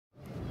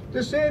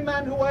The same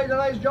man who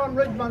idolised John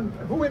Ridgman,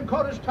 who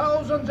encouraged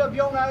thousands of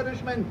young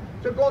Irishmen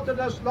to go to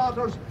their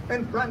slaughters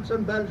in France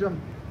and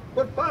Belgium.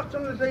 But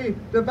fortunately,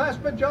 the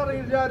vast majority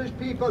of the Irish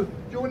people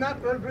do not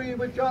agree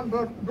with John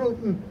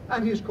Bruton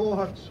and his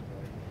cohorts.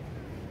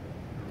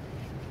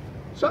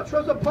 Such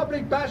was the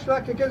public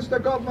backlash against the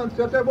government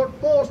that they were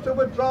forced to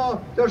withdraw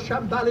their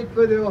shambolic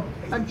video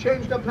and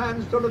change their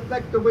plans to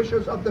reflect the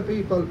wishes of the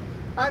people.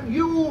 And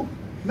you,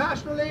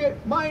 nationally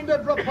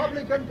minded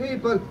Republican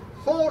people,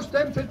 forced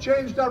them to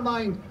change their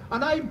mind.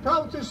 And I'm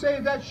proud to say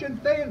that Sinn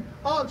Féin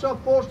also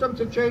forced them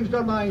to change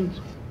their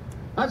minds.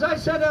 As I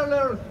said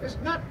earlier, it's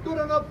not good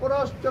enough for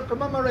us to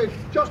commemorate,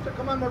 just to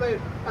commemorate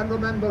and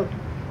remember.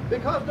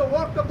 Because the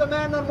work of the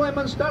men and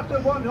women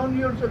started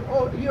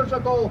 100 years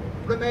ago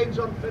remains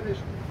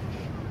unfinished.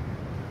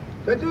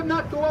 They did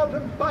not go out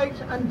and fight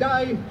and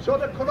die so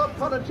that corrupt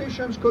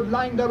politicians could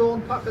line their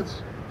own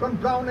pockets from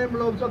brown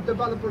envelopes of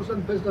developers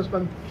and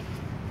businessmen.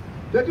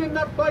 They did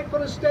not fight for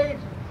a state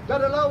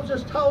that allows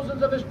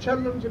thousands of his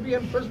children to be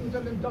imprisoned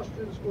in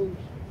industrial schools.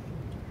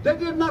 They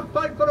did not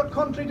fight for a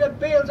country that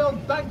bails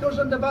out bankers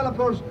and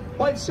developers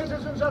while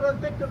citizens are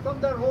evicted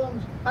from their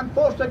homes and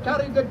forced to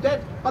carry the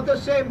debt of the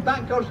same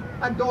bankers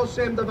and those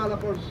same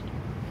developers.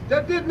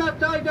 They did not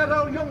die that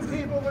our young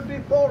people would be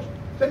forced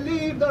to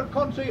leave their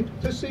country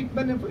to seek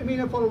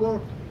meaningful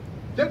work.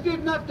 They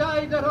did not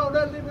die that our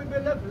elderly would be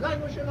left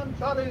languishing on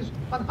trolleys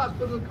and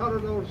hospital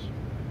corridors.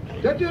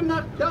 They did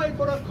not die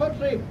for a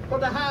country for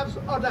the haves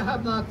or the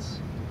have-nots.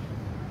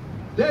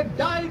 They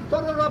died for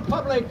a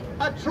republic,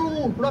 a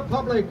true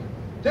republic.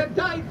 They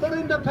died for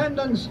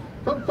independence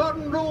from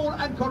foreign rule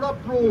and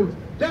corrupt rule.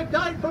 They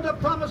died for the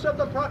promise of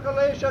the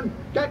proclamation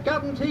that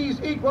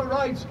guarantees equal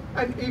rights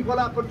and equal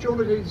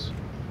opportunities.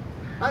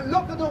 And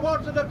look at the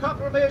words of the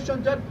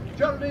proclamation that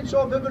Geraldine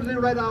so vividly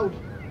read out.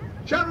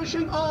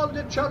 Cherishing all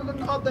the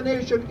children of the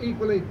nation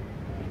equally.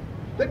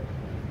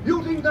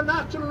 Using the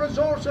natural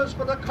resources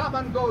for the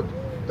common good.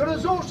 The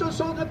resources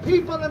so the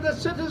people and the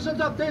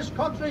citizens of this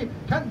country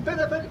can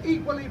benefit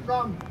equally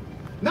from.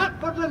 Not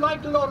for the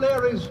Michael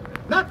O'Learys,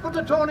 not for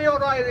the Tony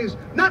O'Reillys,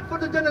 not for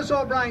the Dennis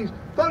O'Briens,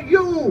 for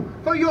you,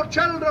 for your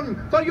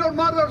children, for your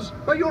mothers,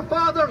 for your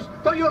fathers,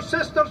 for your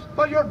sisters,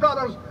 for your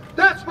brothers.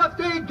 That's what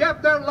they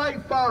gave their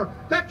life for,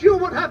 that you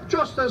would have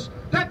justice,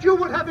 that you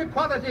would have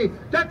equality,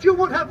 that you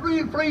would have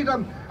real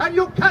freedom. And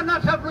you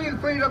cannot have real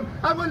freedom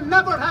and will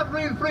never have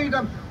real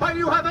freedom while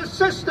you have a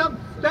system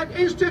that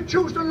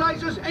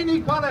institutionalizes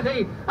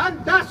inequality.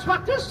 And that's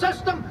what this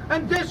system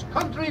and this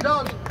country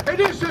does. It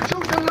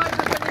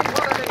institutionalizes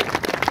inequality.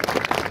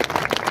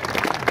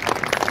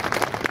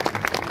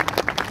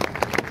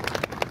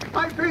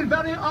 I feel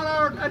very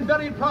honoured and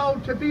very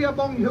proud to be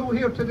among you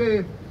here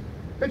today.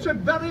 It's a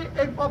very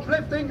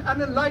uplifting and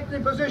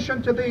enlightening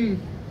position to be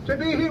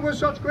here with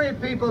such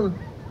great people.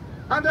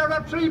 And there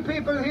are three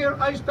people here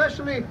I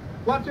especially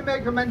want to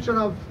make a mention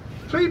of.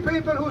 Three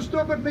people who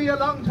stood with me a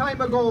long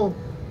time ago.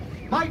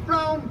 Mike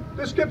Brown,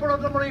 the skipper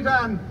of the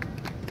Meridan.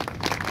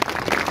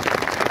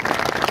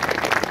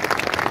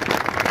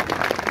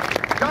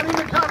 Johnny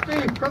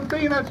McCarthy from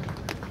Phoenix.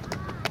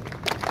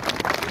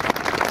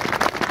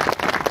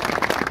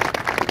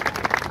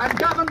 And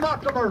Gavin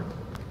Mortimer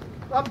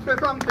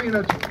from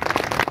Phoenix.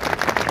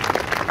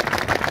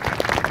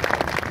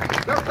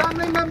 Their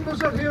family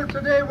members are here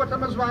today with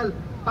them as well.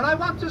 And I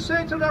want to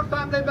say to their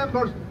family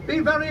members, be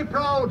very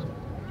proud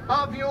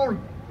of you,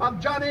 of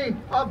Johnny,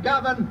 of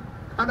Gavin,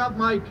 and of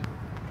Mike.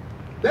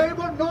 They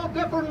were no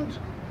different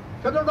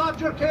to the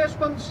Roger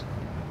Casements,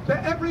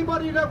 to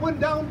everybody that went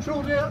down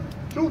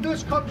through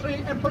this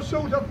country in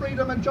pursuit of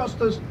freedom and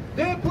justice.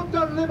 They put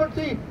their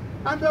liberty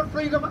and their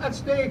freedom at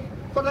stake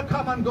for the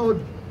common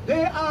good.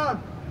 They are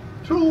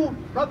true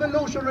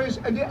revolutionaries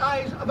in the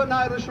eyes of an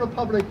Irish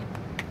Republic.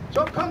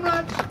 So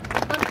comrades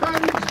and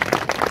friends,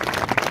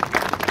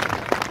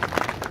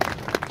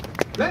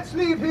 let's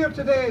leave here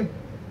today.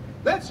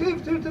 Let's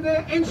leave here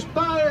today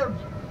inspired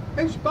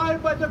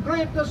by the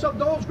greatness of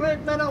those great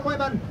men and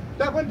women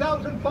that went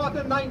out and fought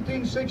in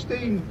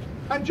 1916.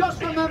 And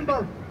just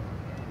remember,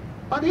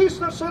 on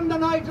Easter Sunday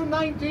night in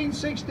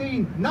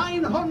 1916,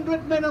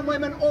 900 men and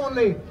women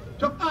only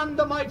took on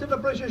the might of the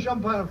British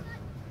Empire.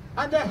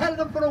 And they held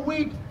them for a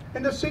week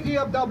in the city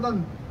of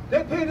Dublin.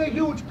 They paid a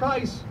huge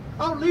price.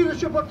 Our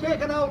leadership were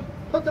taken out,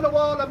 put to the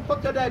wall and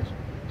put to death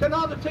in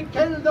order to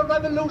kill the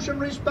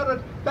revolutionary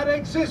spirit that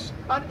exists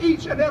on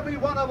each and every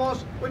one of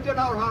us within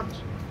our hearts.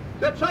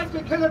 They tried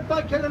to kill it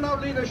by killing our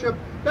leadership.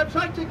 They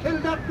tried to kill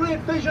that great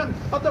vision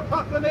of the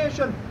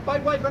proclamation by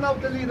wiping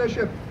out the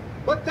leadership.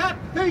 But that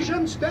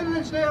vision still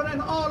is there in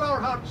all our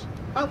hearts.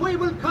 And we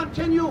will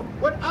continue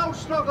with our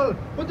struggle,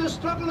 with the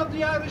struggle of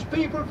the Irish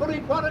people for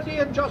equality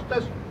and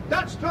justice.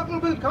 That struggle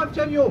will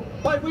continue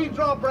while we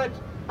draw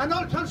breath. And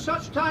until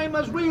such time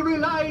as we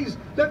realise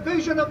the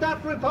vision of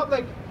that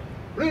republic,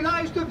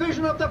 realise the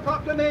vision of the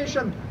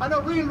proclamation and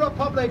a real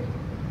republic,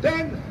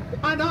 then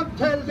and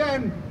until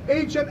then,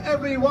 each and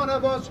every one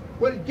of us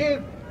will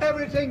give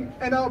everything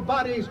in our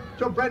bodies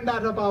to bring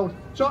that about.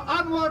 So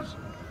onwards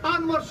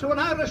onwards to an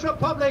Irish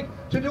Republic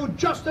to do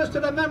justice to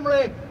the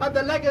memory and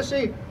the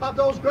legacy of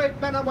those great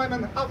men and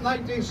women of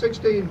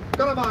 1916.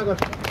 Good night,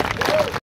 Margaret.